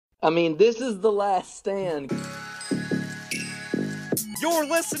I mean, this is the last stand. You're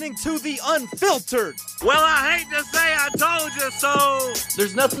listening to The Unfiltered. Well, I hate to say I told you so.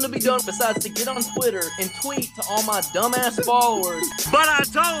 There's nothing to be done besides to get on Twitter and tweet to all my dumbass followers. But I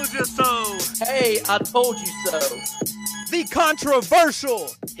told you so. Hey, I told you so. The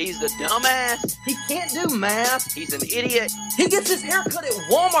Controversial. He's a dumbass. He can't do math. He's an idiot. He gets his haircut at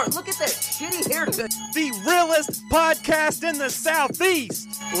Walmart. Look at that shitty haircut. The realest podcast in the Southeast.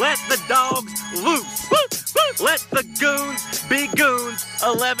 Let the dogs loose. Let the goons be goons.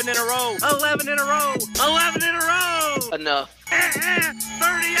 11 in a row. 11 in a row. 11 in a row. Enough.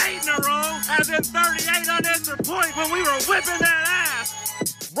 38 in a row. As in 38 unanswered points when we were whipping that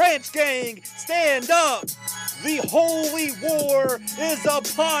ass. Ranch Gang, stand up. The holy war is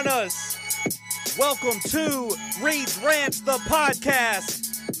upon us. Welcome to Reed's Ranch, the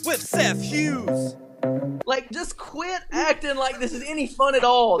podcast with Seth Hughes. Like, just quit acting like this is any fun at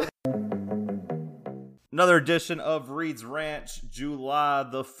all. Another edition of Reed's Ranch, July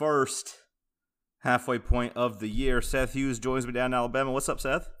the 1st, halfway point of the year. Seth Hughes joins me down in Alabama. What's up,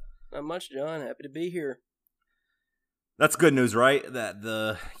 Seth? Not much, John. Happy to be here. That's good news, right? That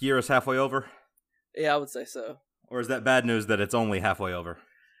the year is halfway over? Yeah, I would say so. Or is that bad news that it's only halfway over?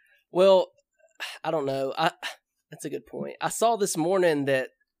 Well, I don't know. That's a good point. I saw this morning that,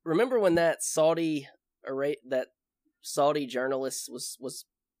 remember when that Saudi journalist was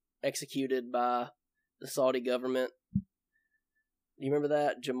executed by the Saudi government? Do you remember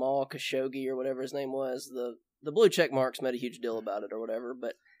that? Jamal Khashoggi or whatever his name was. The blue check marks made a huge deal about it or whatever,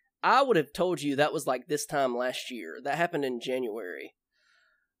 but I would have told you that was like this time last year. That happened in January.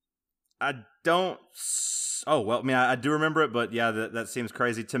 I don't. Oh well, I mean, I do remember it, but yeah, that seems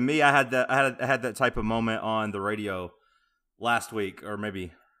crazy to me. I had that type of moment on the radio last week, or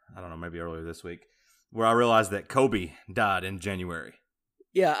maybe I don't know, maybe earlier this week, where I realized that Kobe died in January.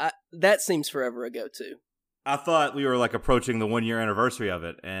 Yeah, that seems forever ago too. I thought we were like approaching the 1 year anniversary of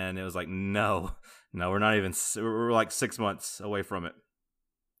it, and it was like, no, we're not even. We're like 6 months away from it.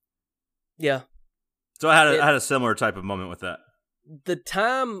 Yeah. So I had a similar type of moment with that. The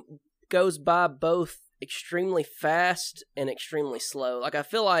time goes by both extremely fast and extremely slow. Like, I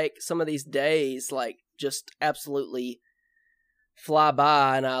feel like some of these days, like, just absolutely fly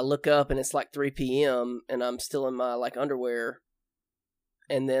by, and I look up and it's like 3 p.m. and I'm still in my, like, underwear.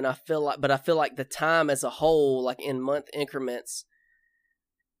 And then I feel like the time as a whole, like, in month increments,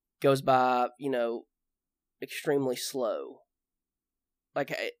 goes by, extremely slow.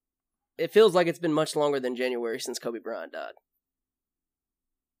 Like, it feels like it's been much longer than January since Kobe Bryant died.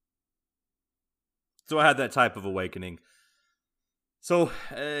 So I had that type of awakening. So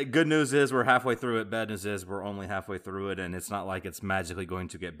good news is we're halfway through it. Bad news is we're only halfway through it, and it's not like it's magically going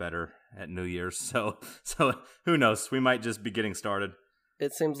to get better at New Year's. So who knows? We might just be getting started.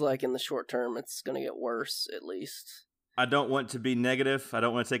 It seems like in the short term it's going to get worse, at least. I don't want to be negative. I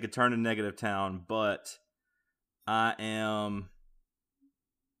don't want to take a turn in negative town, but I am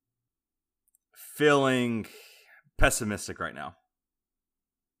feeling pessimistic right now.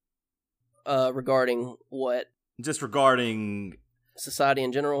 Regarding what? Just regarding society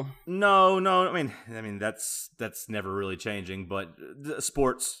in general. No. I mean that's never really changing. But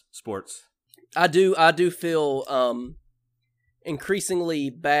sports. I do feel increasingly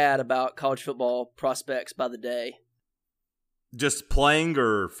bad about college football prospects by the day. Just playing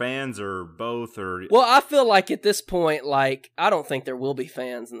or fans or both or. Well, I feel like at this point, like, I don't think there will be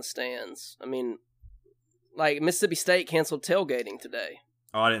fans in the stands. I mean, like, Mississippi State canceled tailgating today.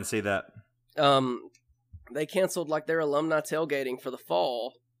 Oh, I didn't see that. They canceled like their alumni tailgating for the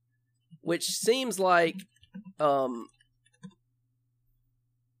fall, which seems like an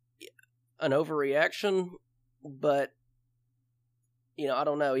overreaction, but I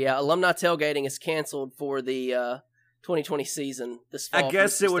don't know. Yeah, alumni tailgating is canceled for the 2020 season this fall. I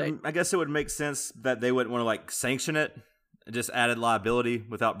guess it would make sense that they wouldn't want to like sanction it, just added liability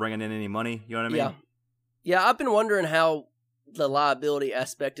without bringing in any money. You know what I mean? Yeah. I've been wondering how the liability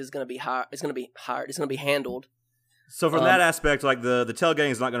aspect is going to be It's going to be handled. So from that aspect, like the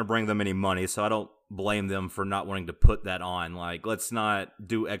tailgating is not going to bring them any money, so I don't blame them for not wanting to put that on. Like, let's not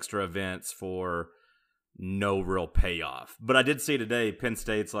do extra events for no real payoff. But I did see today Penn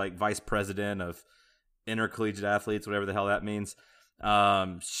State's like vice president of intercollegiate athletes, whatever the hell that means.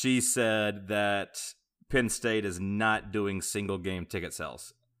 She said that Penn State is not doing single game ticket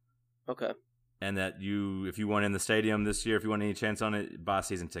sales. Okay. And that if you want in the stadium this year, if you want any chance on it, buy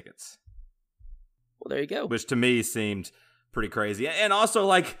season tickets. Well, there you go. Which to me seemed pretty crazy. And also,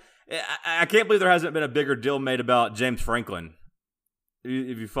 like, I can't believe there hasn't been a bigger deal made about James Franklin.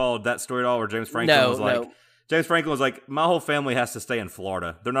 If you followed that story at all, where James Franklin was like, James Franklin was like, my whole family has to stay in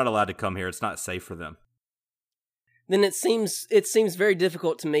Florida. They're not allowed to come here. It's not safe for them. Then it seems very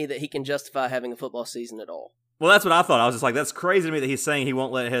difficult to me that he can justify having a football season at all. Well, that's what I thought. I was just like, that's crazy to me that he's saying he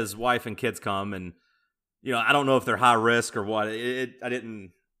won't let his wife and kids come. And, I don't know if they're high risk or what. I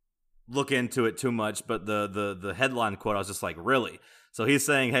didn't look into it too much, but the headline quote, I was just like, really? So he's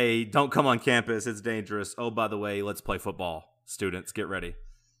saying, hey, don't come on campus. It's dangerous. Oh, by the way, let's play football. Students, get ready.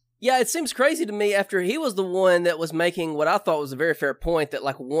 Yeah, it seems crazy to me after he was the one that was making what I thought was a very fair point that,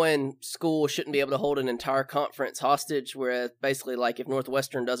 like, one school shouldn't be able to hold an entire conference hostage, whereas basically, like, if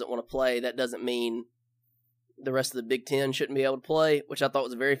Northwestern doesn't want to play, that doesn't mean the rest of the Big Ten shouldn't be able to play, which I thought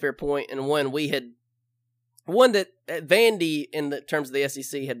was a very fair point, and one that Vandy, in the terms of the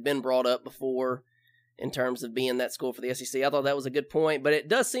SEC, had been brought up before in terms of being that school for the SEC. I thought that was a good point, but it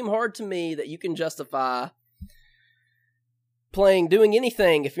does seem hard to me that you can justify doing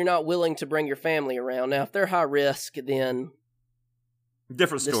anything if you're not willing to bring your family around. Now, if they're high risk, then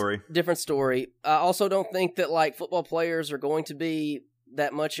different story. I also don't think that, like, football players are going to be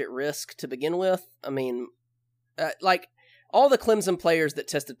that much at risk to begin with. I mean, like, all the Clemson players that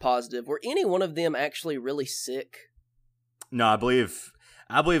tested positive, were any one of them actually really sick? No, I believe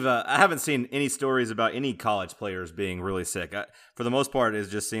I haven't seen any stories about any college players being really sick. For the most part, it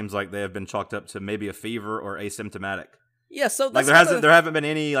just seems like they have been chalked up to maybe a fever or asymptomatic. Yeah, so that's like there haven't been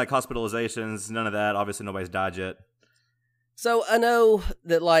any, like, hospitalizations, none of that. Obviously, nobody's died yet. So I know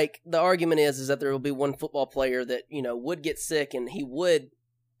that, like, the argument is that there will be one football player that, would get sick and he would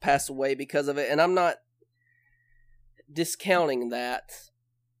pass away because of it, and I'm not discounting that.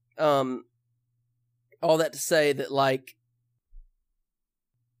 All that to say that, like,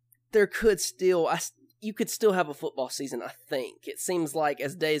 you could still have a football season, I think. It seems like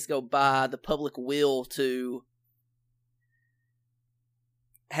as days go by, the public will to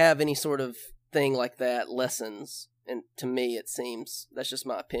have any sort of thing like that lessens, and to me it seems, that's just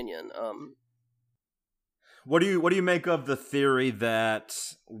my opinion. What do you make of the theory that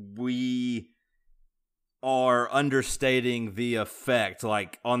we are understating the effect,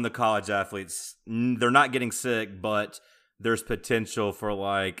 like, on the college athletes? They're not getting sick, but there's potential for,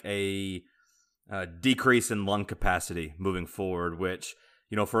 like, a decrease in lung capacity moving forward, which,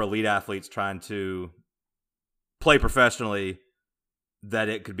 for elite athletes trying to play professionally, that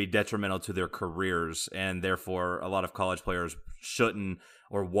it could be detrimental to their careers, and therefore a lot of college players shouldn't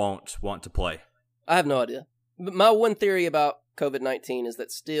or won't want to play. I have no idea. But my one theory about COVID-19 is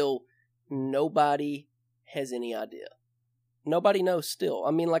that still nobody has any idea. Nobody knows still. I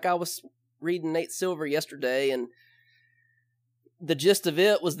mean, like, I was reading Nate Silver yesterday, and the gist of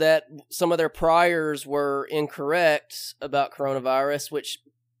it was that some of their priors were incorrect about coronavirus, which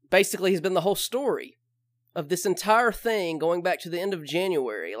basically has been the whole story of this entire thing going back to the end of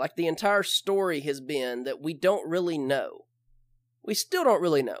January. Like, the entire story has been that we don't really know. We still don't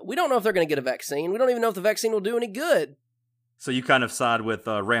really know. We don't know if they're going to get a vaccine. We don't even know if the vaccine will do any good. So you kind of side with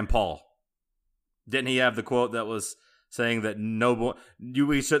Rand Paul. Didn't he have the quote that was saying that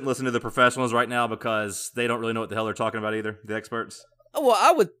we shouldn't listen to the professionals right now because they don't really know what the hell they're talking about either, the experts?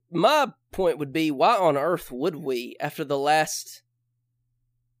 Well, my point would be, why on earth would we, after the last...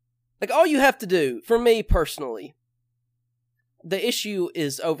 Like, all you have to do, for me personally, the issue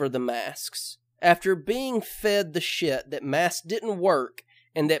is over the masks. After being fed the shit that masks didn't work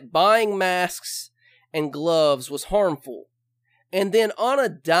and that buying masks and gloves was harmful, and then on a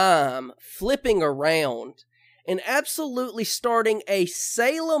dime, flipping around and absolutely starting a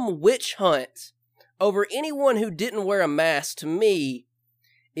Salem witch hunt over anyone who didn't wear a mask, to me,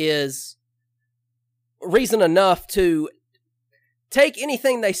 is reason enough to take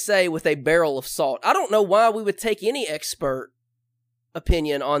anything they say with a barrel of salt. I don't know why we would take any expert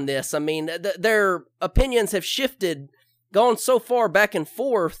opinion on this. I mean, their opinions have shifted, gone so far back and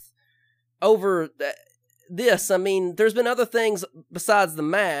forth over this. I mean, there's been other things besides the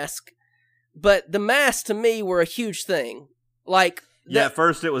mask, but the masks to me were a huge thing. Like, at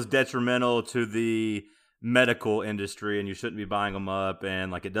first it was detrimental to the medical industry, and you shouldn't be buying them up,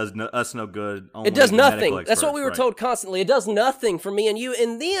 and, like, it does us no good. It does nothing. That's what we were told constantly. It does nothing for me and you.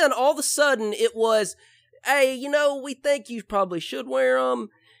 And then all of a sudden it was, hey, we think you probably should wear them.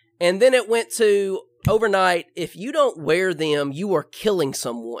 And then it went to overnight, if you don't wear them, you are killing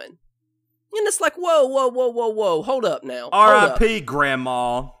someone. And it's like, whoa. Hold up now. R.I.P.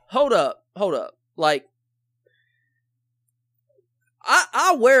 Grandma. Hold up. Like,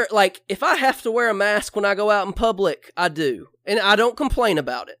 I wear, like, if I have to wear a mask when I go out in public, I do. And I don't complain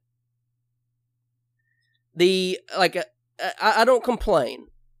about it. I don't complain.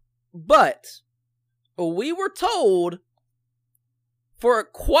 But we were told for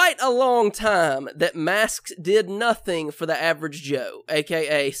quite a long time that masks did nothing for the average Joe,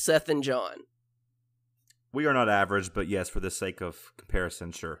 aka Seth and John. We are not average, but yes, for the sake of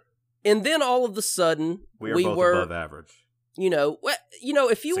comparison, sure. And then all of a sudden, we were above average.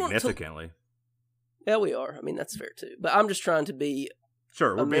 If you want to... Significantly. Yeah, we are. I mean, that's fair too. But I'm just trying to be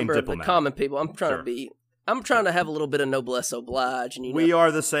sure, we're a being member of the diplomatic. common people. I'm trying to have a little bit of noblesse oblige. And, we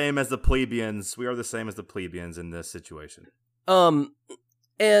are the same as the plebeians. We are the same as the plebeians in this situation. And,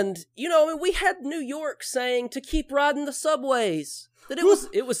 we had New York saying to keep riding the subways. That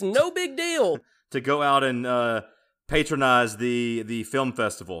it was no big deal. To go out and patronize the film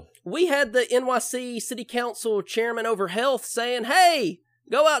festival. We had the NYC City Council chairman over health saying, hey,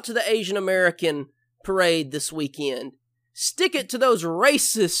 go out to the Asian American parade this weekend. Stick it to those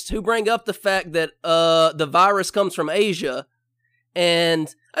racists who bring up the fact that the virus comes from Asia.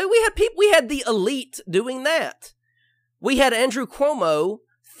 And we had the elite doing that. We had Andrew Cuomo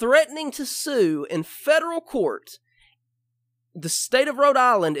threatening to sue in federal court the state of Rhode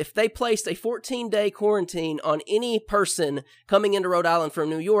Island if they placed a 14-day quarantine on any person coming into Rhode Island from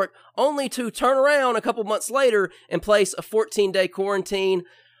New York, only to turn around a couple months later and place a 14-day quarantine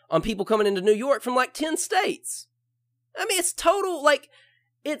on people coming into New York from like 10 states. I mean, it's total,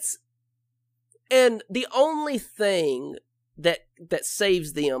 and the only thing that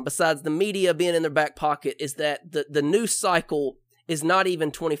saves them, besides the media being in their back pocket, is that the news cycle is not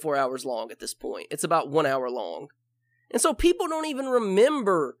even 24 hours long at this point. It's about 1 hour long. And so people don't even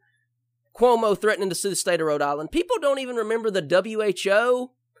remember Cuomo threatening to sue the state of Rhode Island. People don't even remember the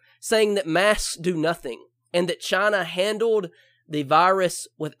WHO saying that masks do nothing and that China handled the virus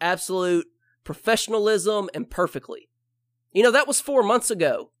with absolute professionalism and perfectly. That was 4 months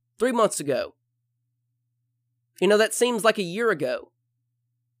ago, 3 months ago. That seems like a year ago.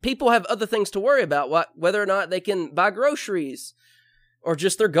 People have other things to worry about, whether or not they can buy groceries or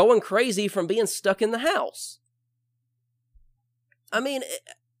just they're going crazy from being stuck in the house. I mean,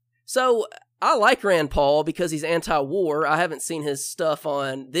 so I like Rand Paul because he's anti-war. I haven't seen his stuff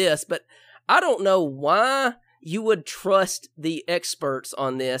on this, but I don't know why you would trust the experts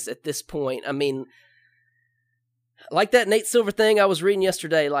on this at this point. I mean, like that Nate Silver thing I was reading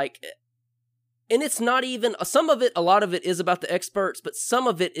yesterday, and it's not even, a lot of it is about the experts, but some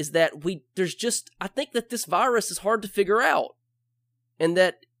of it is that I think that this virus is hard to figure out. And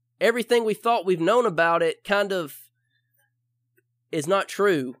that everything we thought we've known about it kind of is not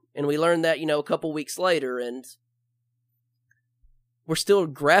true. And we learned that, a couple weeks later, and we're still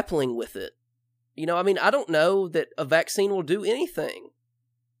grappling with it. I don't know that a vaccine will do anything.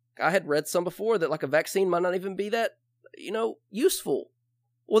 I had read some before that a vaccine might not even be that, useful.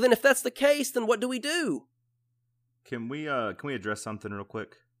 Well, then if that's the case, then what do we do? Can we address something real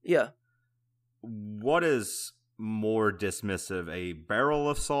quick? Yeah. What is more dismissive, a barrel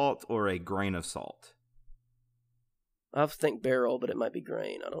of salt or a grain of salt? I think barrel, but it might be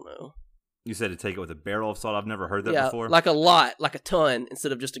grain. I don't know. You said to take it with a barrel of salt? I've never heard that before. Like a lot, like a ton,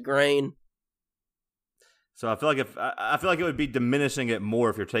 instead of just a grain. So I feel like it would be diminishing it more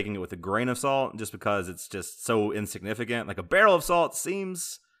if you're taking it with a grain of salt, just because it's just so insignificant. Like a barrel of salt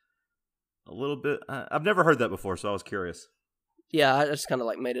seems a little bit. I've never heard that before, so I was curious. Yeah, I just kind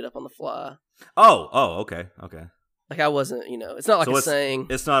of made it up on the fly. Oh, okay. I wasn't, it's not like a saying.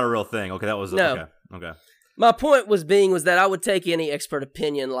 It's not a real thing. Okay, that was no. Okay. My point was that I would take any expert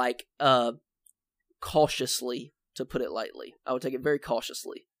opinion cautiously, to put it lightly. I would take it very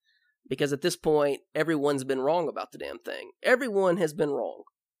cautiously. Because at this point, everyone's been wrong about the damn thing. Everyone has been wrong.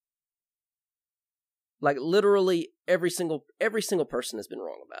 Literally every single person has been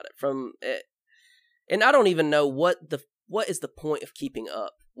wrong about it. And I don't even know what is the point of keeping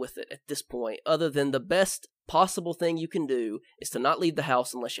up with it at this point, other than the best possible thing you can do is to not leave the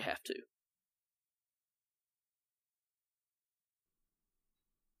house unless you have to.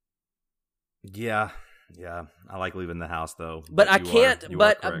 Yeah, I like leaving the house though. But I can't.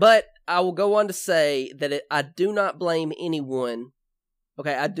 But I will go on to say that I do not blame anyone.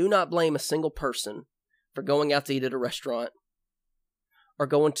 Okay, I do not blame a single person for going out to eat at a restaurant or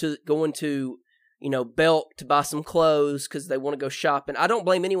going to Belk to buy some clothes because they want to go shopping. I don't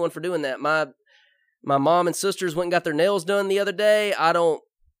blame anyone for doing that. My mom and sisters went and got their nails done the other day.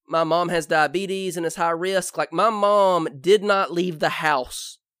 My mom has diabetes and is high risk. My mom did not leave the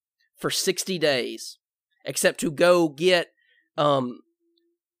house for 60 days, except to go get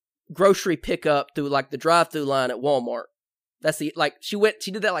grocery pickup through the drive-through line at Walmart. That's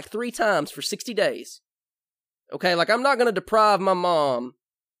she did that 3 times for 60 days. Okay, I'm not going to deprive my mom.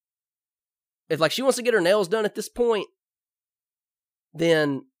 If she wants to get her nails done at this point,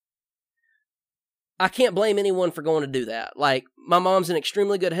 then I can't blame anyone for going to do that. Like, my mom's in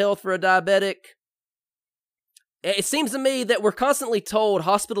extremely good health for a diabetic. It seems to me that we're constantly told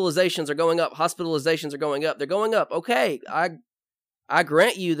hospitalizations are going up. Hospitalizations are going up. They're going up. Okay, I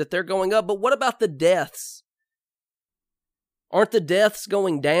grant you that they're going up, but what about the deaths? Aren't the deaths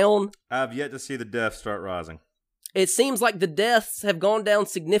going down? I've yet to see the deaths start rising. It seems like the deaths have gone down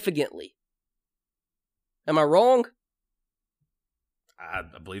significantly. Am I wrong? I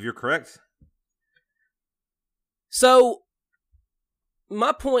believe you're correct. So,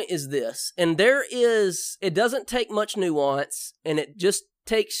 my point is this, and it doesn't take much nuance, and it just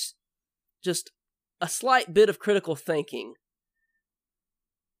takes just a slight bit of critical thinking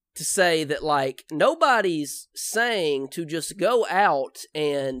to say that, like, nobody's saying to just go out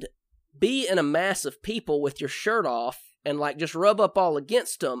and be in a mass of people with your shirt off and, like, just rub up all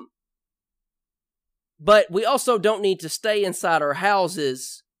against them. But we also don't need to stay inside our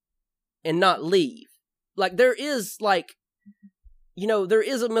houses and not leave. Like, there is, like, there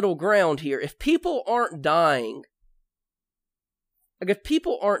is a middle ground here. If people aren't dying,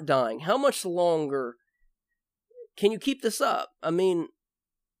 how much longer can you keep this up? I mean,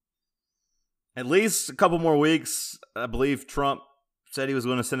 at least a couple more weeks. I believe Trump said he was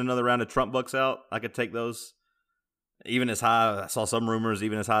going to send another round of Trump bucks out. I could take those. Even as high, I saw some rumors,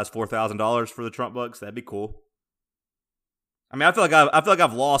 even as high as $4,000 for the Trump bucks. That'd be cool. I mean, I feel like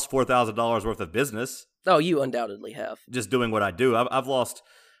I've lost $4,000 worth of business. Oh, you undoubtedly have. Just doing what I do. I've lost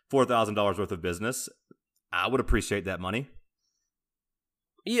 $4,000 worth of business. I would appreciate that money.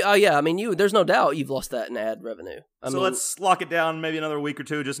 Yeah. I mean, there's no doubt you've lost that in ad revenue. So let's lock it down maybe another week or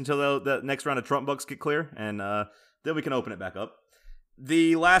two just until the next round of Trump bucks get clear, and then we can open it back up.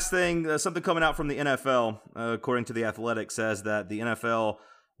 The last thing, something coming out from the NFL, according to The Athletic, says that the NFL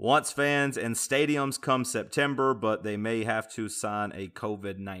wants fans in stadiums come September, but they may have to sign a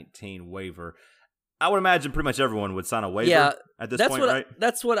COVID-19 waiver. I would imagine pretty much everyone would sign a waiver at this point, right?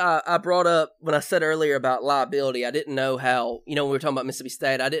 That's what I brought up when I said earlier about liability. I didn't know how, when we were talking about Mississippi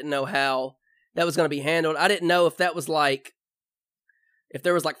State, I didn't know how that was going to be handled. I didn't know if that was like, if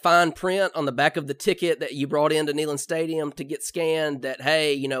there was like fine print on the back of the ticket that you brought into Neyland Stadium to get scanned that,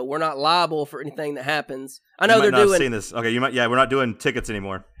 hey, we're not liable for anything that happens. I know they're doing. Have seen this. Okay, we're not doing tickets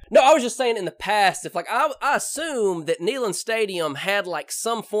anymore. No, I was just saying in the past, if like I assume that Neyland Stadium had like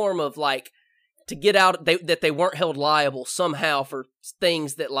some form of like to get out that they weren't held liable somehow for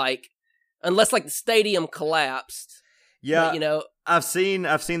things that like unless like the stadium collapsed. Yeah, but, I've seen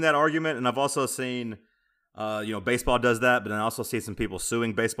that argument, and I've also seen. Baseball does that, but then I also see some people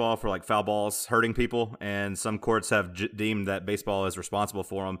suing baseball for like foul balls hurting people, and some courts have deemed that baseball is responsible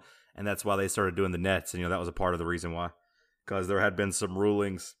for them, and that's why they started doing the nets. And that was a part of the reason why, because there had been some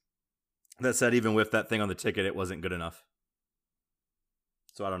rulings that said even with that thing on the ticket, it wasn't good enough.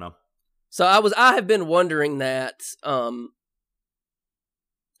 So I don't know. So I have been wondering that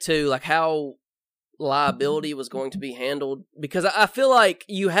too, like how liability was going to be handled, because I feel like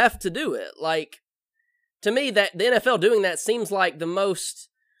you have to do it. Like, to me, that the NFL doing that seems like the most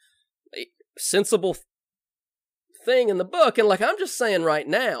sensible thing in the book. And like I'm just saying right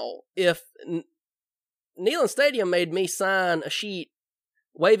now, if Neyland Stadium made me sign a sheet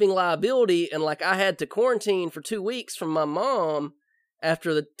waiving liability and like I had to quarantine for 2 weeks from my mom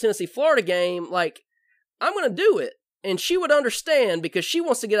after the Tennessee-Florida game, like I'm going to do it. And she would understand because she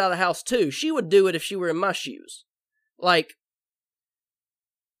wants to get out of the house too. She would do it if she were in my shoes. Like,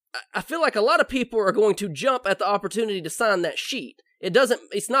 I feel like a lot of people are going to jump at the opportunity to sign that sheet.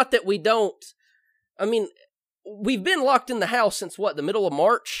 It's not that we don't, I mean, we've been locked in the house since what, the middle of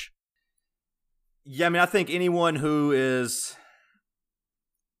March? Yeah, I mean, I think anyone who is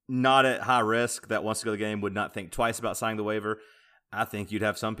not at high risk that wants to go to the game would not think twice about signing the waiver. I think you'd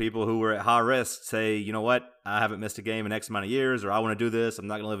have some people who were at high risk say, you know what, I haven't missed a game in X amount of years, or I want to do this, I'm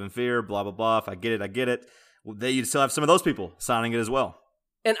not going to live in fear, blah, blah, blah. If I get it, I get it. Well, you'd still have some of those people signing it as well.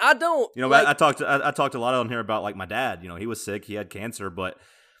 And I don't, I talked a lot on here about like my dad. He was sick, he had cancer, but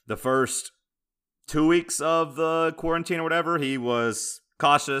the first 2 weeks of the quarantine or whatever, he was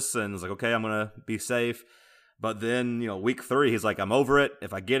cautious and was like, okay, I'm gonna be safe. But then week 3, he's like, I'm over it.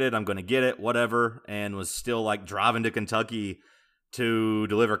 If I get it, I'm gonna get it, whatever. And was still like driving to Kentucky to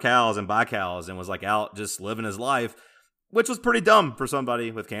deliver cows and buy cows, and was like out just living his life, which was pretty dumb for somebody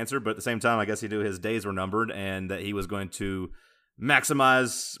with cancer. But at the same time, I guess he knew his days were numbered and that he was going to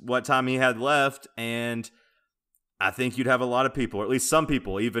maximize what time he had left. And I think you'd have a lot of people, or at least some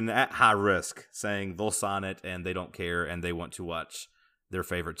people, even at high risk, saying they'll sign it and they don't care and they want to watch their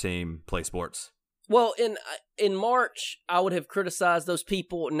favorite team play sports. Well, in March, I would have criticized those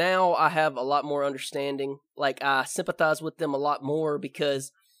people. Now I have a lot more understanding. Like, I sympathize with them a lot more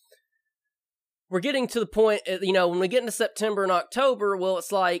because we're getting to the point, when we get into September and October, well,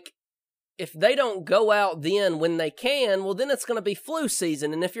 it's like, if they don't go out then when they can, well, then it's going to be flu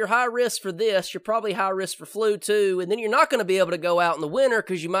season. And if you're high risk for this, you're probably high risk for flu too. And then you're not going to be able to go out in the winter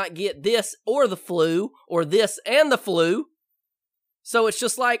because you might get this or the flu or this and the flu. So it's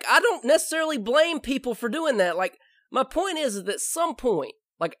just like, I don't necessarily blame people for doing that. Like, my point is that at some point,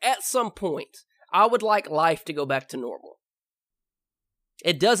 I would like life to go back to normal.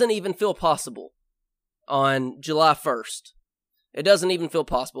 It doesn't even feel possible on July 1st. It doesn't even feel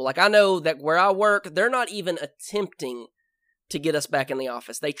possible. Like, I know that where I work, they're not even attempting to get us back in the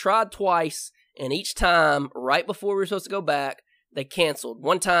office. They tried twice, and each time, right before we were supposed to go back, they canceled.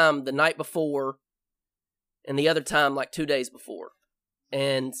 One time the night before, and the other time like 2 days before.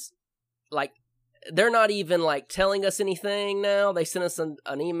 And, like, they're not even, like, telling us anything now. They sent us an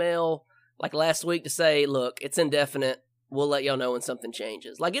email, like, last week to say, look, it's indefinite. We'll let y'all know when something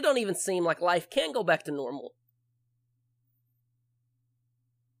changes. Like, it don't even seem like life can go back to normal.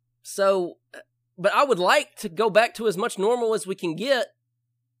 So, but I would like to go back to as much normal as we can get.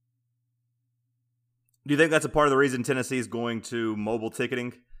 Do you think that's a part of the reason Tennessee is going to mobile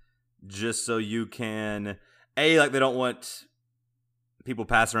ticketing? Just so you can, A, like, they don't want people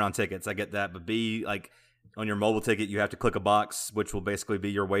passing around tickets. I get that. But B, like, on your mobile ticket, you have to click a box, which will basically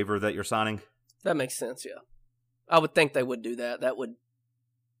be your waiver that you're signing. That makes sense, yeah. I would think they would do that. That would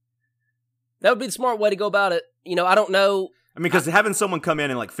be the smart way to go about it. I don't know. I mean, because having someone come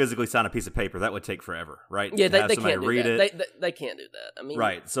in and, like, physically sign a piece of paper, that would take forever, right? Yeah, they can't do that. They can't do that. I mean,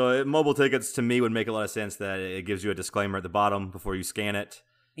 right. So mobile tickets, to me, would make a lot of sense that it gives you a disclaimer at the bottom before you scan it.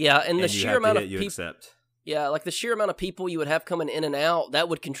 Yeah, and the sheer amount of people. Accept. Yeah, like the sheer amount of people you would have coming in and out, that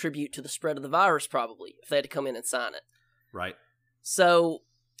would contribute to the spread of the virus, probably, if they had to come in and sign it. Right. So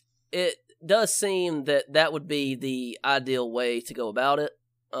it does seem that would be the ideal way to go about it.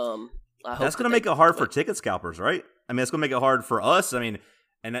 That's going to make it hard for ticket scalpers, right? I mean, it's going to make it hard for us. I mean,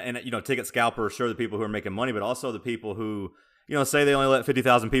 and ticket scalpers, sure, the people who are making money, but also the people who, say they only let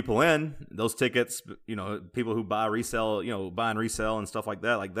 50,000 people in. Those tickets, people who buy and resell and stuff like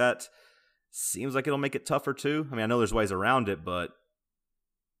that seems like it'll make it tougher too. I mean, I know there's ways around it, but,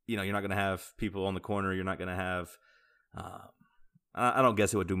 you're not going to have people on the corner. You're not going to have, I don't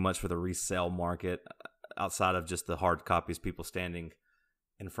guess it would do much for the resale market outside of just the hard copies, people standing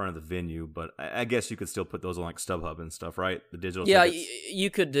in front of the venue, but I guess you could still put those on like StubHub and stuff, right? The digital tickets. you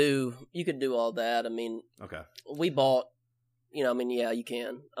could do all that. I mean, okay, we bought, yeah, you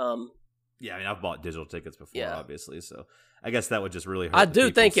can. Yeah, I mean, I've bought digital tickets before, obviously, so I guess that would just really hurt. I do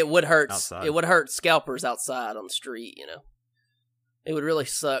think it would hurt. Outside. It would hurt scalpers outside on the street. It would really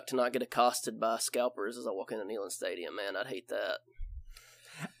suck to not get accosted by scalpers as I walk into Neyland Stadium. Man, I'd hate that.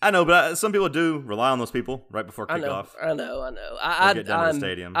 I know, but some people do rely on those people right before kickoff. I know.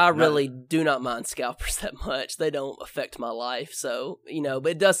 I really do not mind scalpers that much. They don't affect my life, so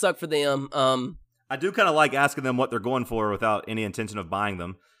but it does suck for them. I do kind of like asking them what they're going for without any intention of buying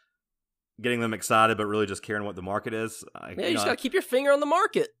them, getting them excited, but really just caring what the market is. You just got to keep your finger on the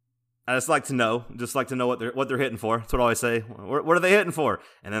market. I just like to know what they're hitting for. That's what I always say. What are they hitting for?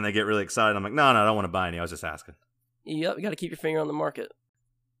 And then they get really excited. I'm like, no, I don't want to buy any. I was just asking. Yep, you got to keep your finger on the market.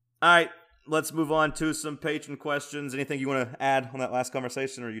 All right, let's move on to some patron questions. Anything you want to add on that last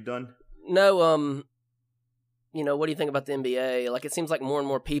conversation, or are you done? No, what do you think about the NBA? Like, it seems like more and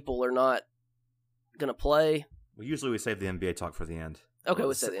more people are not going to play. Well, usually we save the NBA talk for the end. Okay,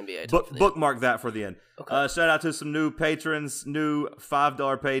 we'll save the NBA talk for the bookmark end. that for the end. Okay. Shout out to some new patrons, new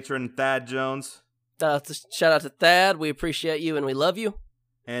 $5 patron, Thad Jones. Shout out to Thad. We appreciate you and we love you.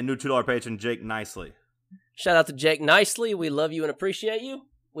 And new $2 patron, Jake Nicely. Shout out to Jake Nicely. We love you and appreciate you.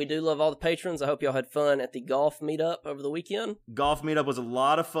 We do love all the patrons. I hope y'all had fun at the golf meetup over the weekend. Golf meetup was a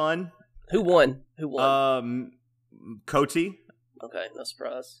lot of fun. Who won? Coty. Okay, no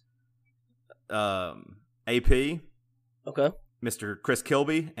surprise. AP. Okay. Mr. Chris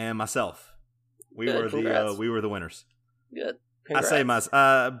Kilby and myself. We were the winners. Good. Congrats.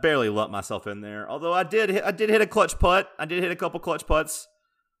 I barely lumped myself in there. Although I did hit a clutch putt. I did hit a couple clutch putts.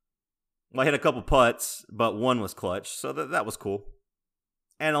 Well, I hit a couple putts, but one was clutch, so that was cool.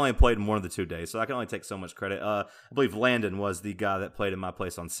 And I only played in one of the 2 days, so I can only take so much credit. I believe Landon was the guy that played in my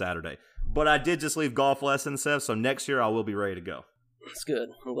place on Saturday. But I did just leave golf lessons, Seth, so next year I will be ready to go. That's good.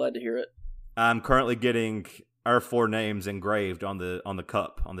 I'm glad to hear it. I'm currently getting our 4 names engraved on the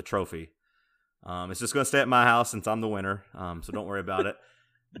cup, on the trophy. It's just going to stay at my house since I'm the winner, so don't worry about it.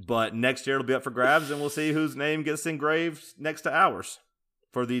 But next year it'll be up for grabs, and we'll see whose name gets engraved next to ours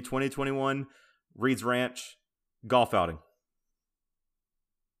for the 2021 Reed's Ranch golf outing.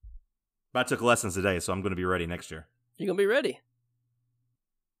 But I took lessons today, so I'm going to be ready next year. You're going to be ready.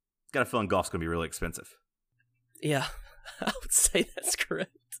 Got a feeling golf's going to be really expensive. Yeah, I would say that's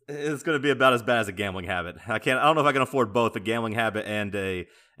correct. It's going to be about as bad as a gambling habit. I don't know if I can afford both a gambling habit and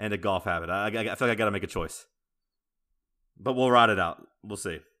a golf habit. I feel like I got to make a choice. But we'll ride it out. We'll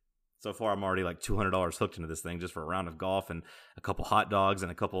see. So far, I'm already like $200 hooked into this thing just for a round of golf and a couple hot dogs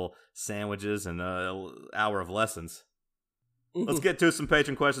and a couple sandwiches and an hour of lessons. Let's get to some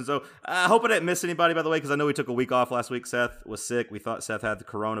patron questions. So I hope I didn't miss anybody, by the way, because I know we took a week off last week. Seth was sick. We thought Seth had the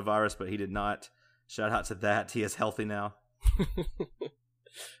coronavirus, but he did not. Shout out to that. He is healthy now.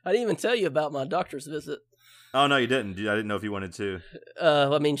 I didn't even tell you about my doctor's visit. Oh, no, you didn't. I didn't know if you wanted to.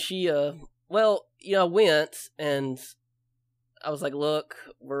 I mean, I went and I was like, look,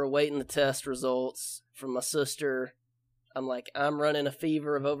 we're awaiting the test results from my sister. I'm like, I'm running a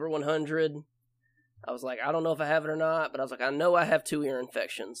fever of over 100. I was like, I don't know if I have it or not, but I was like, I know I have 2 ear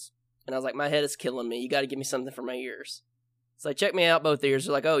infections. And I was like, my head is killing me. You got to give me something for my ears. So they checked me out both ears.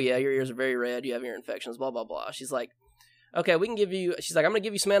 They're like, oh, yeah, your ears are very red. You have ear infections, blah, blah, blah. She's like, okay, we can give you, she's like, I'm going to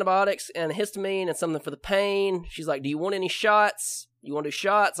give you some antibiotics and histamine and something for the pain. She's like, do you want any shots? You want to do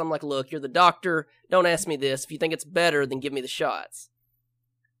shots? I'm like, look, you're the doctor. Don't ask me this. If you think it's better, then give me the shots.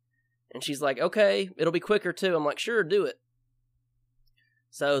 And she's like, okay, it'll be quicker too. I'm like, sure, do it.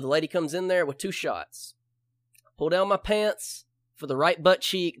 So the lady comes in there with 2 shots. Pull down my pants for the right butt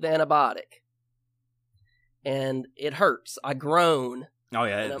cheek, the antibiotic. And it hurts. I groan. Oh,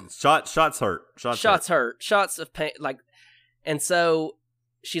 yeah. Shots hurt. Shots hurt. Shots of pain. And so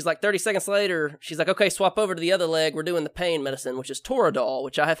she's like, 30 seconds later, she's like, okay, swap over to the other leg. We're doing the pain medicine, which is Toradol,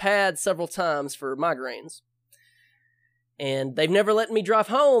 which I have had several times for migraines. And they've never let me drive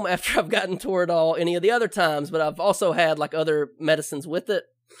home after I've gotten Toradol any of the other times, but I've also had like other medicines with it.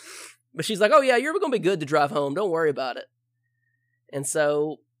 But she's like, oh yeah, you're going to be good to drive home. Don't worry about it. And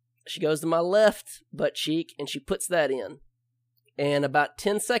so she goes to my left butt cheek and she puts that in. And about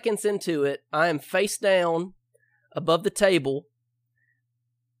 10 seconds into it, I am face down above the table.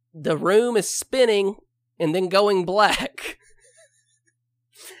 The room is spinning and then going black.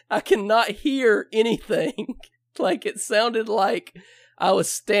 I cannot hear anything. Like, it sounded like I was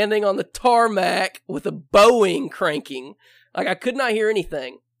standing on the tarmac with a Boeing cranking. Like, I could not hear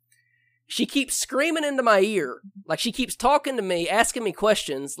anything. She keeps screaming into my ear. Like, she keeps talking to me, asking me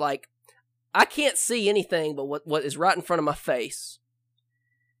questions. Like, I can't see anything but what is right in front of my face.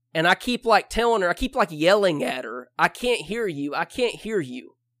 And I keep, like, telling her, I keep, like, yelling at her, I can't hear you, I can't hear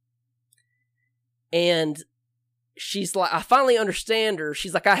you. And she's like, I finally understand her.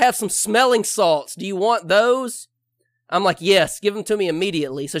 She's like, I have some smelling salts. Do you want those? I'm like, yes, give them to me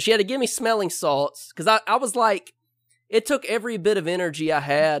immediately. So she had to give me smelling salts. Because I was like, it took every bit of energy I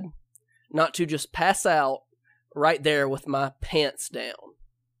had not to just pass out right there with my pants down.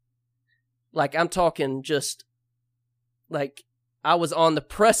 Like, I'm talking just, like, I was on the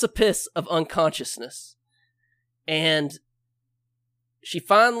precipice of unconsciousness. And she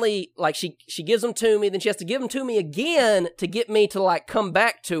finally, like, she gives them to me, then she has to give them to me again to get me to, like, come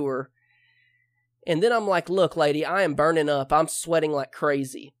back to her. And then I'm like, look, lady, I am burning up. I'm sweating like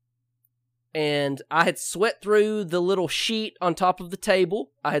crazy. And I had sweat through the little sheet on top of the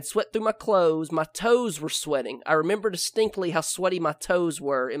table. I had sweat through my clothes. My toes were sweating. I remember distinctly how sweaty my toes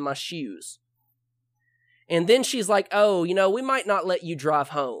were in my shoes. And then she's like, oh, we might not let you drive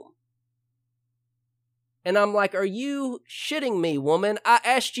home. And I'm like, are you shitting me, woman? I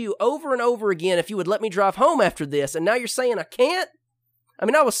asked you over and over again if you would let me drive home after this, and now you're saying I can't? I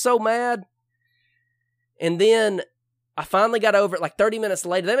mean, I was so mad. And then I finally got over it like 30 minutes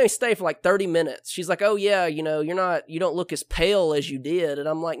later. They made me stay for like 30 minutes. She's like, oh yeah, you don't look as pale as you did. And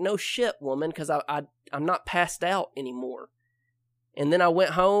I'm like, no shit, woman, because I'm not passed out anymore. And then I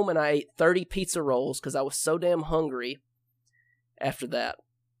went home and I ate 30 pizza rolls because I was so damn hungry after that.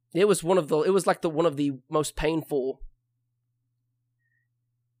 It was one of the most painful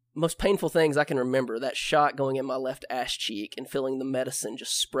things I can remember. That shot going in my left ass cheek and feeling the medicine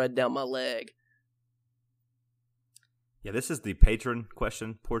just spread down my leg. Yeah, this is the patron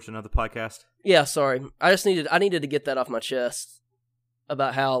question portion of the podcast. Yeah, sorry. I needed to get that off my chest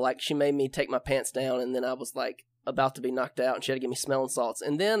about how, like, she made me take my pants down and then I was like about to be knocked out and she had to give me smelling salts.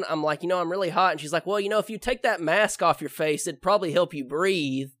 And then I'm like, I'm really hot. And she's like, well, if you take that mask off your face, it'd probably help you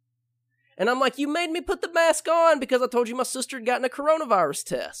breathe. And I'm like, you made me put the mask on because I told you my sister had gotten a coronavirus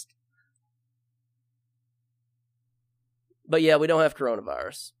test. But yeah, we don't have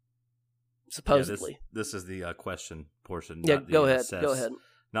coronavirus. Supposedly. Yeah, this is the question portion. Yeah, not the, go ahead. Seth's, Go ahead.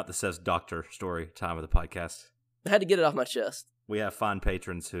 Not the Seth's doctor story time of the podcast. I had to get it off my chest. We have fine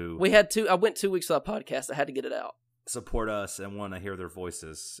patrons who... I went 2 weeks without a podcast. I had to get it out. Support us and want to hear their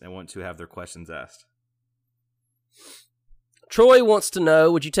voices and want to have their questions asked. Troy wants to know,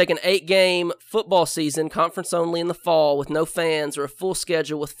 would you take an 8-game football season, conference only in the fall with no fans, or a full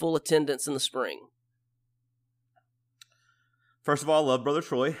schedule with full attendance in the spring? First of all, I love Brother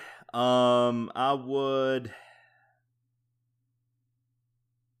Troy. I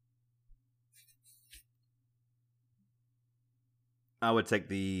would take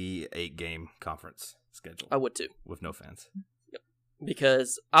the 8-game conference schedule. I would too. With no fans. Yep.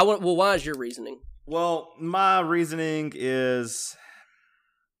 Because why is your reasoning? Well, my reasoning is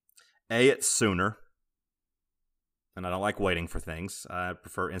A, it's sooner. And I don't like waiting for things. I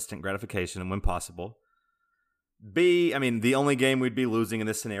prefer instant gratification when possible. B, I mean, the only game we'd be losing in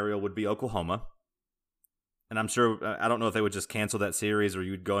this scenario would be Oklahoma. And I'm sure, I don't know if they would just cancel that series or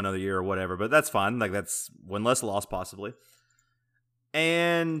you'd go another year or whatever, but that's fine. Like, that's one less loss possibly.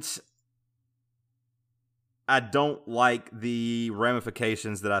 And I don't like the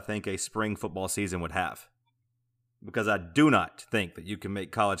ramifications that I think a spring football season would have. Because I do not think that you can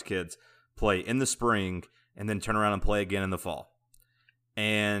make college kids play in the spring and then turn around and play again in the fall.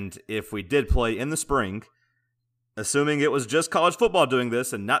 And if we did play in the spring, assuming it was just college football doing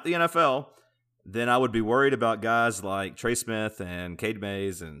this and not the NFL, then I would be worried about guys like Trey Smith and Cade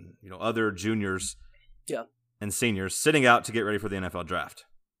Mays and other juniors and seniors sitting out to get ready for the NFL draft.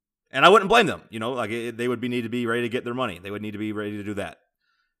 And I wouldn't blame them. They would need to be ready to get their money. They would need to be ready to do that.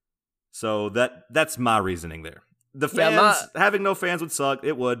 So that's my reasoning there. The fans, having no fans would suck.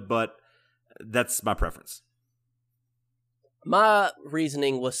 It would, but that's my preference. My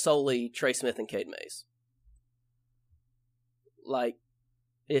reasoning was solely Trey Smith and Cade Mays. Like,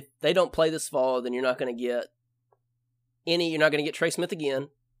 if they don't play this fall, then you're not going to get you're not going to get Trey Smith again,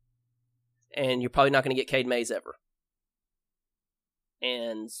 and you're probably not going to get Cade Mays ever.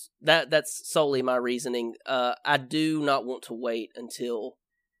 And that's solely my reasoning. I do not want to wait until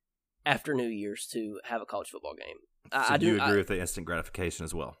after New Year's to have a college football game. So you agree with the instant gratification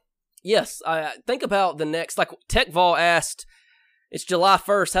as well? Yes. I think about the next, like Tech Vol asked, it's July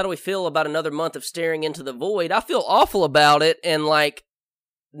 1st. How do we feel about another month of staring into the void? I feel awful about it, and like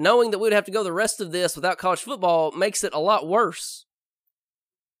knowing that we'd have to go the rest of this without college football makes it a lot worse.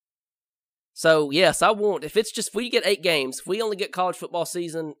 So yes, I want, if we get 8 games, if we only get college football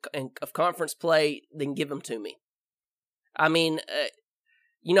season and of conference play, then give them to me. I mean,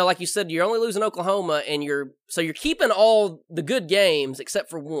 like you said, you're only losing Oklahoma, and you're keeping all the good games except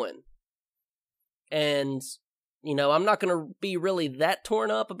for one. And I'm not going to be really that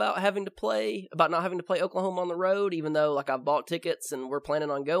torn up about not having to play Oklahoma on the road, even though like I've bought tickets and we're planning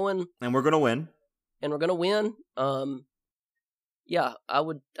on going. And we're going to win. Yeah, I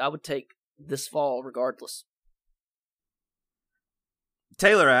would take this fall regardless.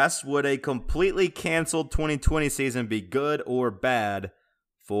 Taylor asks, would a completely canceled 2020 season be good or bad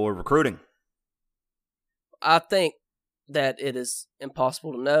for recruiting? I think that it is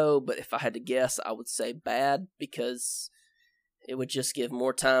impossible to know, but if I had to guess, I would say bad, because it would just give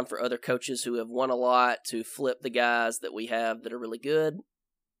more time for other coaches who have won a lot to flip the guys that we have that are really good.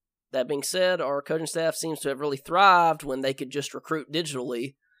 That being said, our coaching staff seems to have really thrived when they could just recruit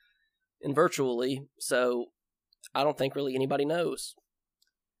digitally and virtually, so I don't think really anybody knows.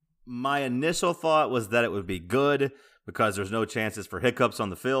 My initial thought was that it would be good because there's no chances for hiccups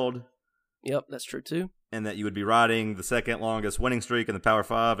on the field. Yep, that's true too. And that you would be riding the second longest winning streak in the Power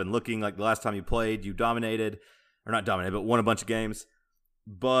 5 and looking like the last time you played, you dominated, or not dominated, but won a bunch of games.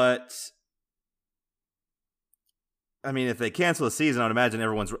 But, I mean, if they cancel the season, I would imagine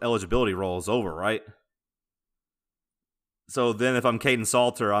everyone's eligibility rolls over, right? So then if I'm Caden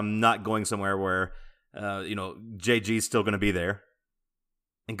Salter, I'm not going somewhere where, JG's still going to be there.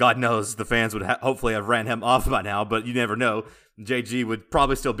 And God knows the fans would hopefully have ran him off by now, but you never know. JG would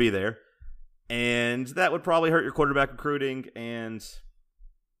probably still be there. And that would probably hurt your quarterback recruiting. And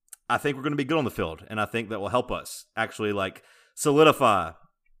I think we're going to be good on the field. And I think that will help us actually like solidify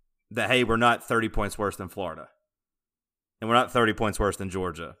that, hey, we're not 30 points worse than Florida. And we're not 30 points worse than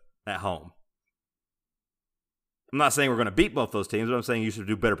Georgia at home. I'm not saying we're going to beat both those teams, but I'm saying you should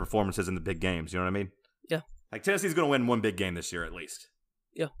do better performances in the big games. You know what I mean? Yeah. Like Tennessee's going to win one big game this year at least.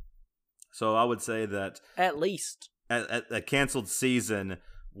 Yeah. So I would say that at least a canceled season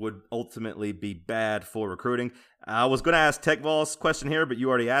would ultimately be bad for recruiting. I was going to ask Techvol's question here, but you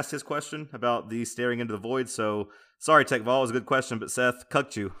already asked his question about the staring into the void. So sorry, Techvol, it was a good question, but Seth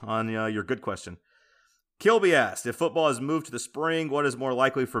cucked you on your good question. Kilby asked, if football is moved to the spring, what is more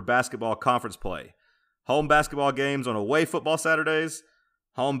likely for basketball conference play? Home basketball games on away football Saturdays,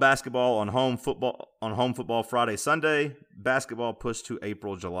 home basketball on home football Friday, Sunday, basketball pushed to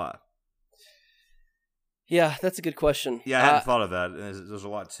April, July. Yeah, that's a good question. Yeah, I hadn't thought of that. There's a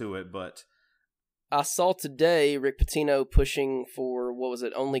lot to it, but I saw today Rick Pitino pushing for,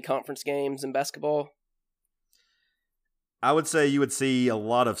 only conference games in basketball? I would say you would see a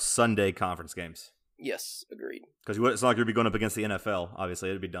lot of Sunday conference games. Yes, agreed. Because it's not like you'd be going up against the NFL. Obviously,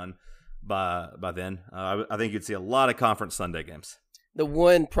 it'd be done by then. I think you'd see a lot of conference Sunday games. The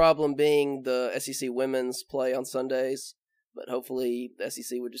one problem being the SEC women's play on Sundays, but hopefully the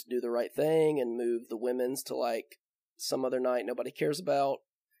SEC would just do the right thing and move the women's to like some other night nobody cares about,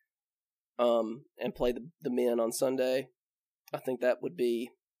 and play the men on Sunday. I think that would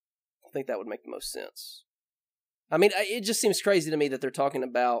make the most sense. I mean, it just seems crazy to me that they're talking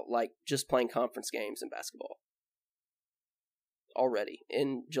about like just playing conference games in basketball already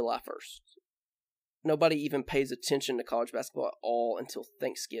in July 1st. Nobody even pays attention to college basketball at all until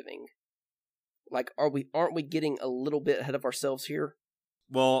Thanksgiving. Like, aren't we getting a little bit ahead of ourselves here?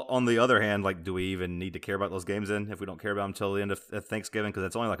 Well, on the other hand, like, do we even need to care about those games then if we don't care about them until the end of Thanksgiving? Because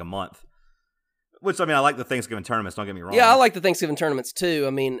it's only like a month. Which, I mean, I like the Thanksgiving tournaments, don't get me wrong. Yeah, I like the Thanksgiving tournaments too. I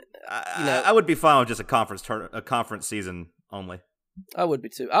mean, I would be fine with just a conference season only. I would be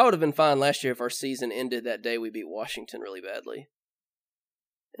too. I would have been fine last year if our season ended that day we beat Washington really badly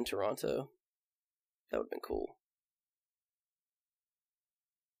in Toronto. That would have been cool.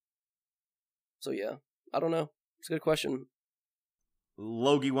 So yeah, I don't know. It's a good question.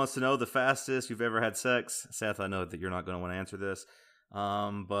 Logie wants to know the fastest you've ever had sex. Seth, I know that you're not going to want to answer this,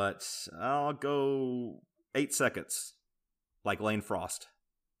 but I'll go 8 seconds, like Lane Frost.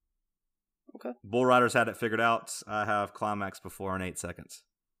 Okay. Bull Riders had it figured out. I have climax before in 8 seconds.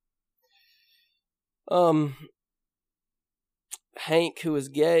 Hank, who is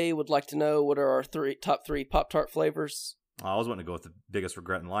gay, would like to know what are our top three Pop-Tart flavors. I was wanting to go with the biggest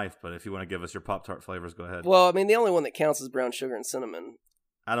regret in life, but if you want to give us your Pop-Tart flavors, go ahead. Well, I mean, the only one that counts is brown sugar and cinnamon.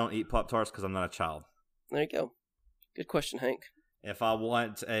 I don't eat Pop-Tarts because I'm not a child. There you go. Good question, Hank. If I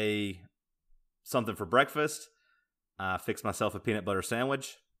want something for breakfast, I fix myself a peanut butter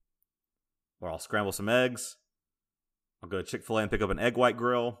sandwich, or I'll scramble some eggs. I'll go to Chick-fil-A and pick up an egg white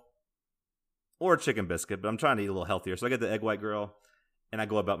grill, or a chicken biscuit, but I'm trying to eat a little healthier, so I get the egg white grill, and I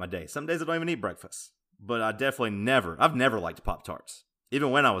go about my day. Some days I don't even eat breakfast. But I definitely I've never liked Pop-Tarts, even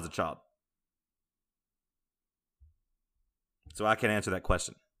when I was a child. So I can't answer that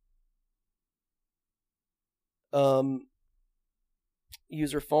question.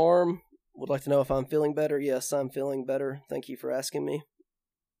 User Farm would like to know if I'm feeling better. Yes, I'm feeling better. Thank you for asking me.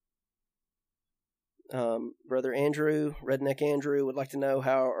 Brother Andrew, Redneck Andrew, would like to know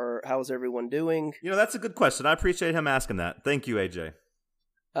how is everyone doing? You know, that's a good question. I appreciate him asking that. Thank you, AJ.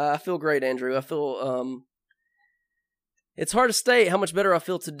 I feel great, Andrew. I feel, it's hard to state how much better I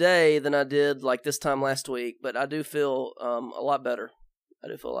feel today than I did like this time last week, but I do feel, a lot better.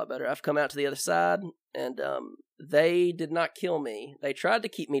 I've come out to the other side, and, they did not kill me. They tried to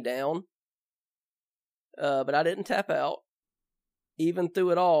keep me down, but I didn't tap out. Even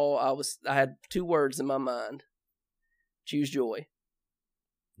through it all, I had 2 words in my mind. Choose joy.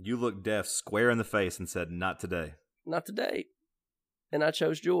 You looked death square in the face and said, not today. Not today. And I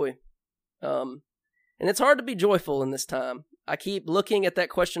chose joy. And it's hard to be joyful in this time. I keep looking at that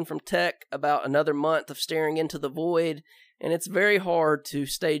question from Tech about another month of staring into the void, and it's very hard to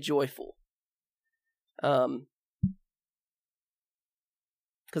stay joyful. Because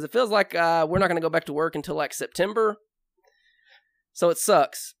it feels like we're not going to go back to work until like September. So it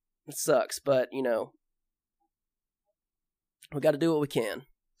sucks. But, you know, we got to do what we can.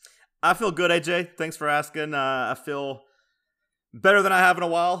 I feel good, AJ. Thanks for asking. I feel better than I have in a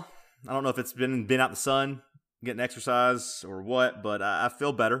while. I don't know if it's been out in the sun, getting exercise or what, but I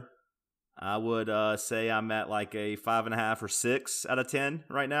feel better. I would say I'm at like a 5.5 or 6 out of 10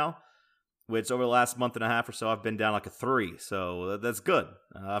 right now, which over the last month and a half or so, I've been down like a 3. So that's good.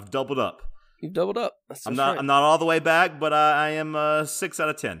 I've doubled up. You've doubled up. I'm not all the way back, but I am 6 out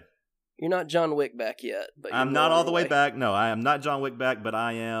of 10. You're not John Wick back yet. But I'm not all the way back. No, I am not John Wick back, but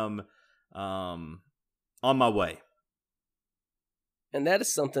I am on my way. And that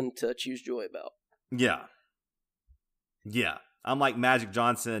is something to choose joy about. Yeah. I'm like Magic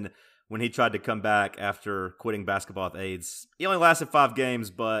Johnson when he tried to come back after quitting basketball with AIDS. He only lasted 5 games,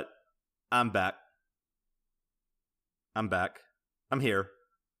 but I'm back. I'm here.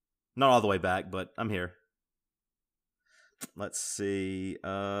 Not all the way back, but I'm here. Let's see.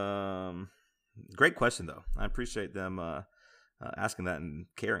 Great question, though. I appreciate them asking that and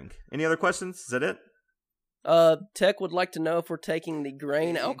caring. Any other questions? Is that it? Tech would like to know if we're taking the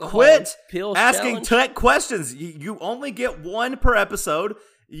grain alcohol Quit pills asking challenge. Tech questions. You only get 1 per episode.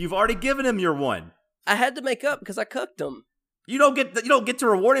 You've already given him your 1. I had to make up because I cooked him. You don't get to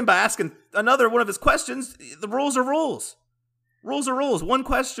reward him by asking another one of his questions. The rules are rules. Rules are rules. 1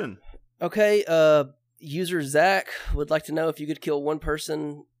 question. Okay, user Zach would like to know if you could kill one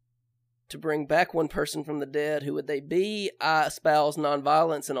person to bring back one person from the dead, who would they be? I espouse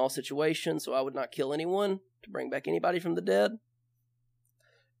nonviolence in all situations, so I would not kill anyone to bring back anybody from the dead.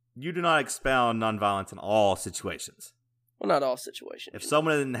 You do not expound nonviolence in all situations. Well, not all situations. If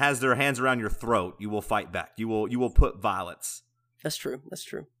someone has their hands around your throat, you will fight back. You will put violence. That's true. That's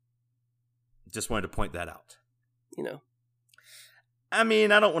true. Just wanted to point that out. You know. I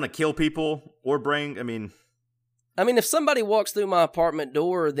mean, I don't want to kill people or bring, I mean, if somebody walks through my apartment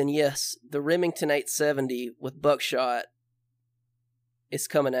door, then yes, the Remington 870 with buckshot is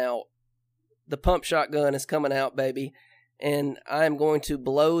coming out. The pump shotgun is coming out, baby. And I'm going to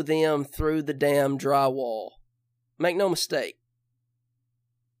blow them through the damn drywall. Make no mistake.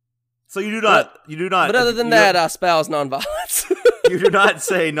 So you do not. But other than that, I espouse nonviolence. You do not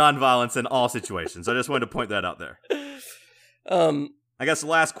say nonviolence in all situations. I just wanted to point that out there. I guess the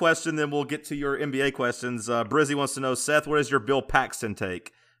last question, then we'll get to your NBA questions. Brizzy wants to know, Seth, what is your Bill Paxton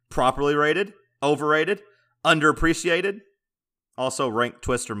take? Properly rated? Overrated? Underappreciated? Also, ranked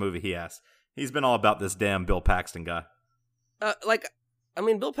Twister movie, he asks. He's been all about this damn Bill Paxton guy.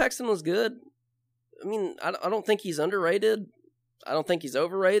 Bill Paxton was good. I don't think he's underrated. I don't think he's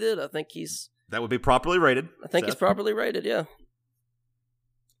overrated. I think he's... That would be properly rated. I think he's properly rated, yeah.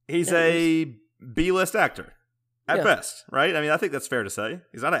 He's a B-list actor. At best, right? I think that's fair to say.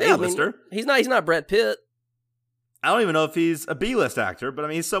 He's not an A-lister. He's not Brad Pitt. I don't even know if he's a B-list actor, but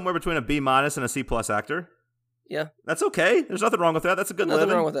he's somewhere between a B- and a C+ actor. Yeah. That's okay. There's nothing wrong with that. That's a good living.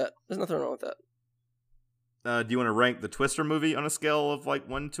 Nothing wrong with that. There's nothing wrong with that. Do you want to rank the Twister movie on a scale of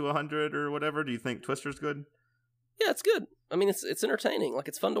 1 to 100 or whatever? Do you think Twister's good? Yeah, it's good. It's entertaining.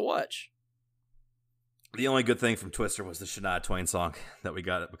 It's fun to watch. The only good thing from Twister was the Shania Twain song that we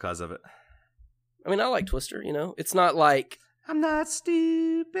got because of it. I like Twister, It's not like... I'm not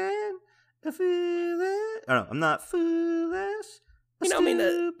stupid. I'm not foolish.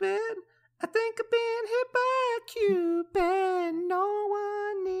 Stupid. I think I'm being hit by a Cupid. No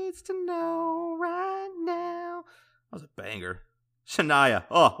one needs to know right now. That was a banger. Shania.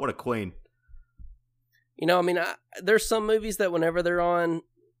 Oh, what a queen. There's some movies that whenever they're on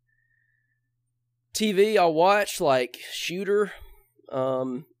TV, I'll watch, like Shooter,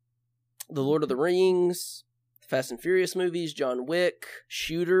 The Lord of the Rings, Fast and Furious movies, John Wick,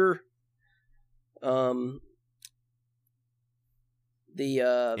 Shooter, Fast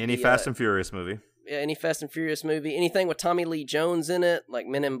and Furious movie. Yeah, any Fast and Furious movie. Anything with Tommy Lee Jones in it, like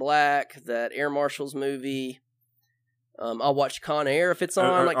Men in Black, that Air Marshals movie. I'll watch Con Air if it's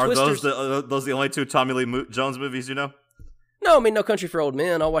on. Are those the only two Tommy Lee Jones movies you know? No, No Country for Old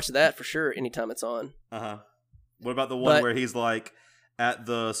Men. I'll watch that for sure anytime it's on. Uh-huh. What about the one where he's at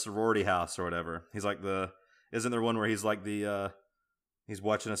the sorority house or whatever? He's isn't there one where he's he's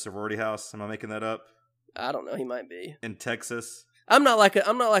watching a sorority house? Am I making that up? I don't know. He might be. In Texas? I'm not like a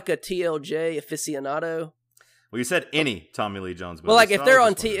TLJ aficionado. Well, you said any Tommy Lee Jones movie. Well, if they're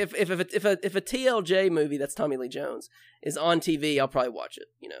on if a TLJ movie that's Tommy Lee Jones is on TV, I'll probably watch it.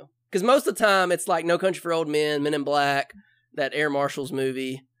 Because most of the time it's like No Country for Old Men, Men in Black, that Air Marshals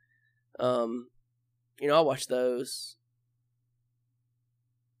movie. I'll watch those.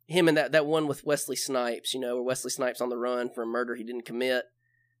 Him and that one with Wesley Snipes, where Wesley Snipes on the run for a murder he didn't commit,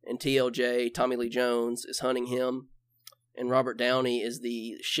 and TLJ, Tommy Lee Jones, is hunting him. And Robert Downey is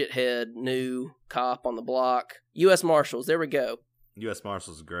the shithead new cop on the block. U.S. Marshals, there we go. U.S.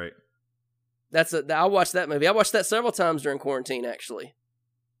 Marshals is great. I watched that movie. I watched that several times during quarantine, actually.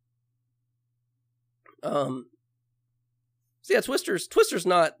 So yeah, Twister's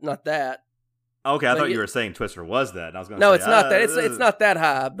not that. Okay, I thought you were saying Twister was that. I was going to No, say, it's not that. It's not that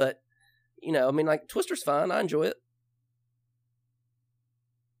high, but Twister's fine. I enjoy it.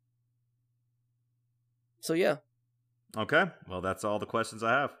 So yeah. Okay, well, that's all the questions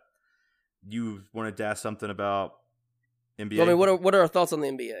I have. You wanted to ask something about NBA? Well, what are our thoughts on the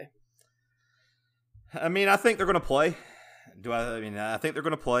NBA? I think they're going to play. I think they're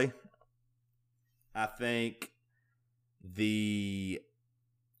going to play. I think the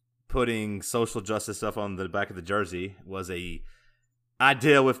putting social justice stuff on the back of the jersey was a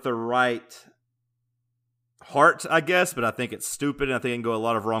idea with the right heart, I guess, but I think it's stupid, and I think it can go a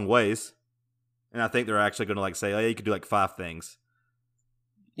lot of wrong ways. And I think they're actually going to say, you could do 5 things.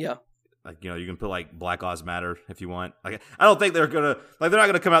 Yeah. You can put Black Lives Matter if you want. I don't think they're going to, they're not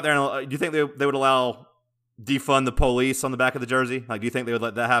going to come out there and, do you think they would allow defund the police on the back of the jersey? Do you think they would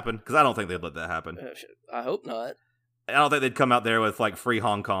let that happen? Because I don't think they'd let that happen. I hope not. I don't think they'd come out there with free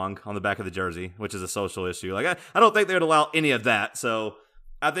Hong Kong on the back of the jersey, which is a social issue. I don't think they would allow any of that. So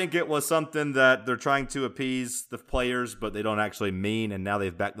I think it was something that they're trying to appease the players, but they don't actually mean, and now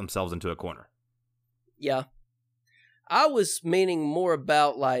they've backed themselves into a corner. Yeah. I was meaning more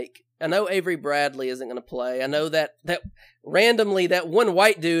about, like, I know Avery Bradley isn't going to play. I know that randomly that one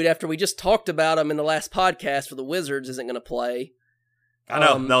white dude, after we just talked about him in the last podcast for the Wizards, isn't going to play. I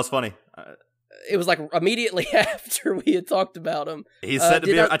know. That was funny. It was like immediately after we had talked about him. He's set to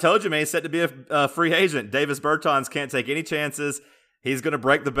be, I told you, man, he's set to be a free agent. Davis Bertans can't take any chances. He's going to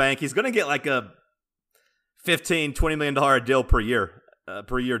break the bank. He's going to get like a $15, $20 million deal per year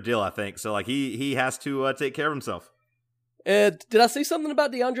deal, I think. So like he has to take care of himself. Did I see something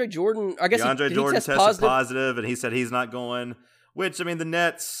about DeAndre Jordan? I guess DeAndre Jordan test tested positive, and he said he's not going. Which, I mean, the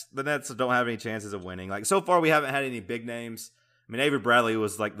Nets don't have any chances of winning. Like, so far, we haven't had any big names. I mean, Avery Bradley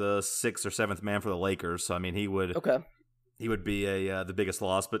was like the 6th or 7th man for the Lakers, so I mean, he would be the biggest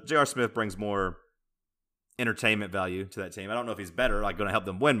loss. But J.R. Smith brings more entertainment value to that team. I don't know if he's better, like going to help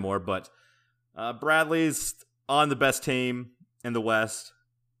them win more, but Bradley's on the best team in the West.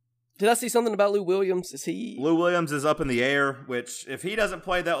 Did I see something about Lou Williams? Lou Williams is up in the air, which if he doesn't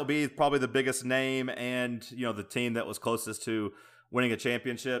play, that will be probably the biggest name and, you know, the team that was closest to winning a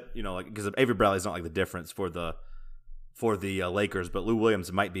championship, you know, like, because Avery Bradley's not like the difference for the Lakers, but Lou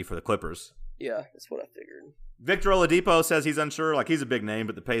Williams might be for the Clippers. Yeah, that's what I figured. Victor Oladipo says he's unsure. Like, he's a big name,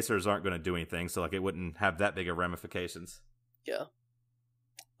 but the Pacers aren't going to do anything, so like it wouldn't have that big of ramifications. Yeah.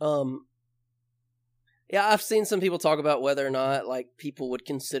 Yeah, I've seen some people talk about whether or not like people would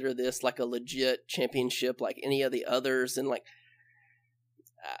consider this like a legit championship like any of the others, and like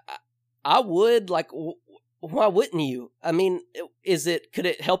I would, like, why wouldn't you? I mean, could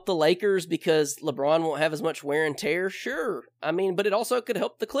it help the Lakers because LeBron won't have as much wear and tear? Sure. I mean, but it also could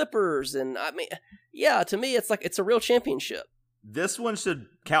help the Clippers, and I mean, yeah, to me it's like it's a real championship. This one should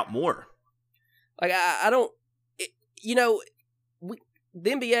count more. Like I don't,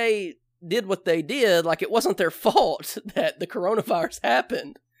 the NBA did what they did. Like, it wasn't their fault that the coronavirus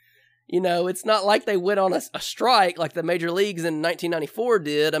happened. You know, it's not like they went on a strike like the major leagues in 1994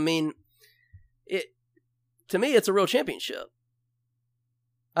 did. I mean, to me, it's a real championship.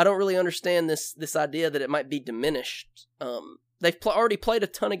 I don't really understand this idea that it might be diminished. They've already played a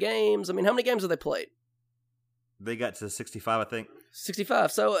ton of games. I mean, how many games have they played? They got to 65, I think.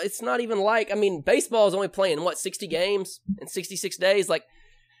 65. So it's not even like, I mean, baseball is only playing, 60 games in 66 days? Like,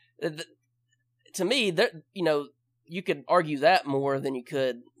 to me, you could argue that more than you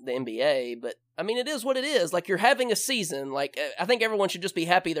could the NBA, but I mean, it is what it is. Like, you're having a season. Like, I think everyone should just be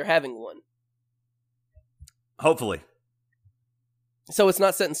happy they're having one. Hopefully. So it's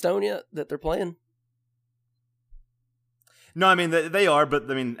not set in stone yet that they're playing? No, I mean, they are,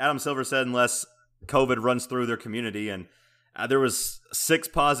 but I mean, Adam Silver said unless COVID runs through their community, and there was 6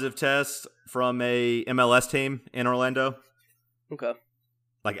 positive tests from a MLS team in Orlando. Okay.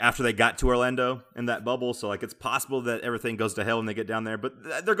 Like, after they got to Orlando in that bubble. So, like, it's possible that everything goes to hell when they get down there.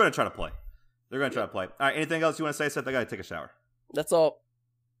 But they're going to try to play. They're going to try to play. All right, anything else you want to say, Seth? I got to take a shower. That's all.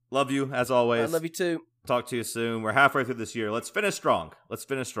 Love you, as always. I love you, too. Talk to you soon. We're halfway through this year. Let's finish strong.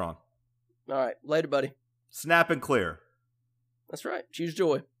 All right. Later, buddy. Snap and clear. That's right. Choose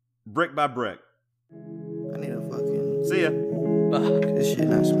joy. Brick by brick. I need a fucking... See ya. Bye. This shit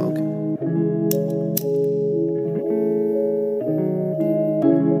not smoking.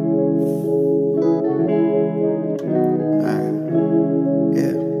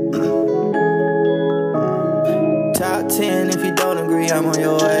 Top 10 if you don't agree, I'm on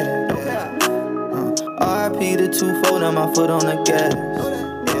your way. RIP the 2-4, now my foot on the gas.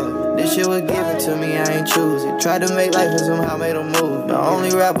 This shit was given to me, I ain't choose it. Tried to make life and somehow made a move. The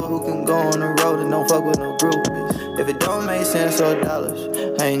only rapper who can go on the road and don't fuck with no groupies. If it don't make sense or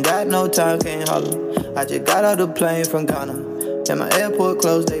dollars, I ain't got no time, can't holler. I just got out the plane from Ghana, and my airport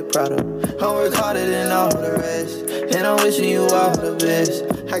closed, they proud of. I work harder than all the rest, and I'm wishing you all the best.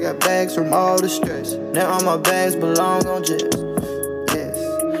 I got bags from all the stress, now all my bags belong on jets. Yes,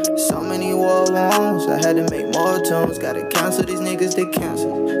 so many war wounds, I had to make more tunes. Gotta cancel these niggas, they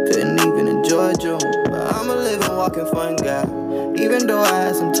cancel. Couldn't even enjoy June, but I'm a living, walking fun guy. Even though I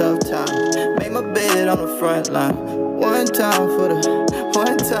had some tough times, made my bed on the front line. One time for the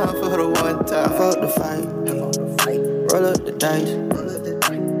one time. Fuck the fight, roll up the dice,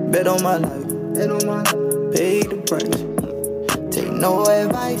 bet on my life, pay the price. Take no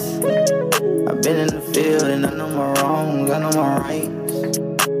advice. I've been in the field and I know my wrongs, I know my rights.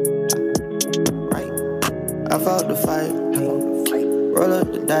 I fought the fight, roll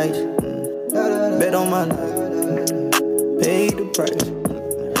up the dice, bet on my life, pay the price.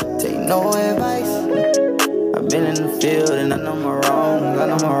 Take no advice. I've been in the field and I know my wrongs, I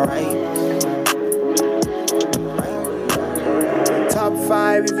know my rights. top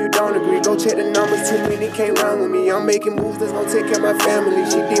 5 if you don't agree. Go check the numbers, too many can't run with me. I'm making moves that's gon' take care of my family.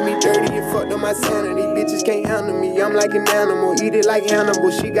 She did me dirty and fucked up my sanity. Bitches can't handle me, I'm like an animal. Eat it like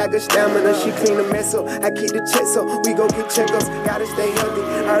Hannibal, she got good stamina. She clean the mess up, I keep the checks up. We go get checkups, gotta stay healthy.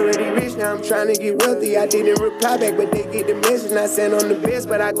 Already rich, now I'm trying to get wealthy. I didn't reply back, but they get the message. Not saying I'm the best,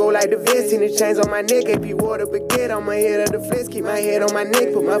 but I go like the vest. And the chains on my neck, AP water baguette on my head of the flesh. Keep my head on my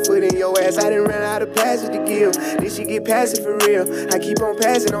neck, put my foot in your ass. I done ran out of passes to give. Did she get passive for real? I keep on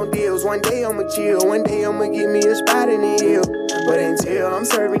passing on deals. One day I'ma chill, one day I'ma get me a spot in the hill. But until I'm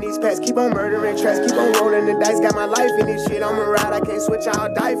serving these packs, keep on murdering tracks, keep on rolling the dice. Got my life in this shit, I'ma ride, I can't switch,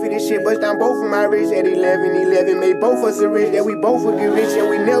 I'll die for this shit. Bust down both of my rich at 11, made both us a rich. That we both would get rich and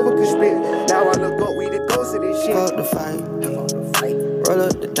we never could split. Now I look up, we the ghost of this shit. Fuck the fight, roll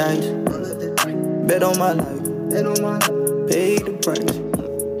up the dice, bet on my life, pay the price,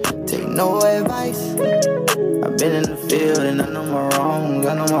 take no advice. I've been in the field and I know my wrongs,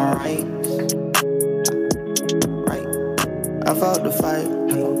 I know my rights. I fought the fight,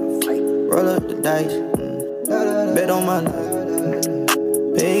 roll up the dice, bet on my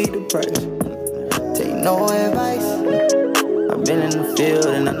life, pay the price, take no advice. I've been in the field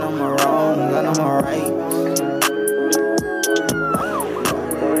and I know my wrongs, I know my rights.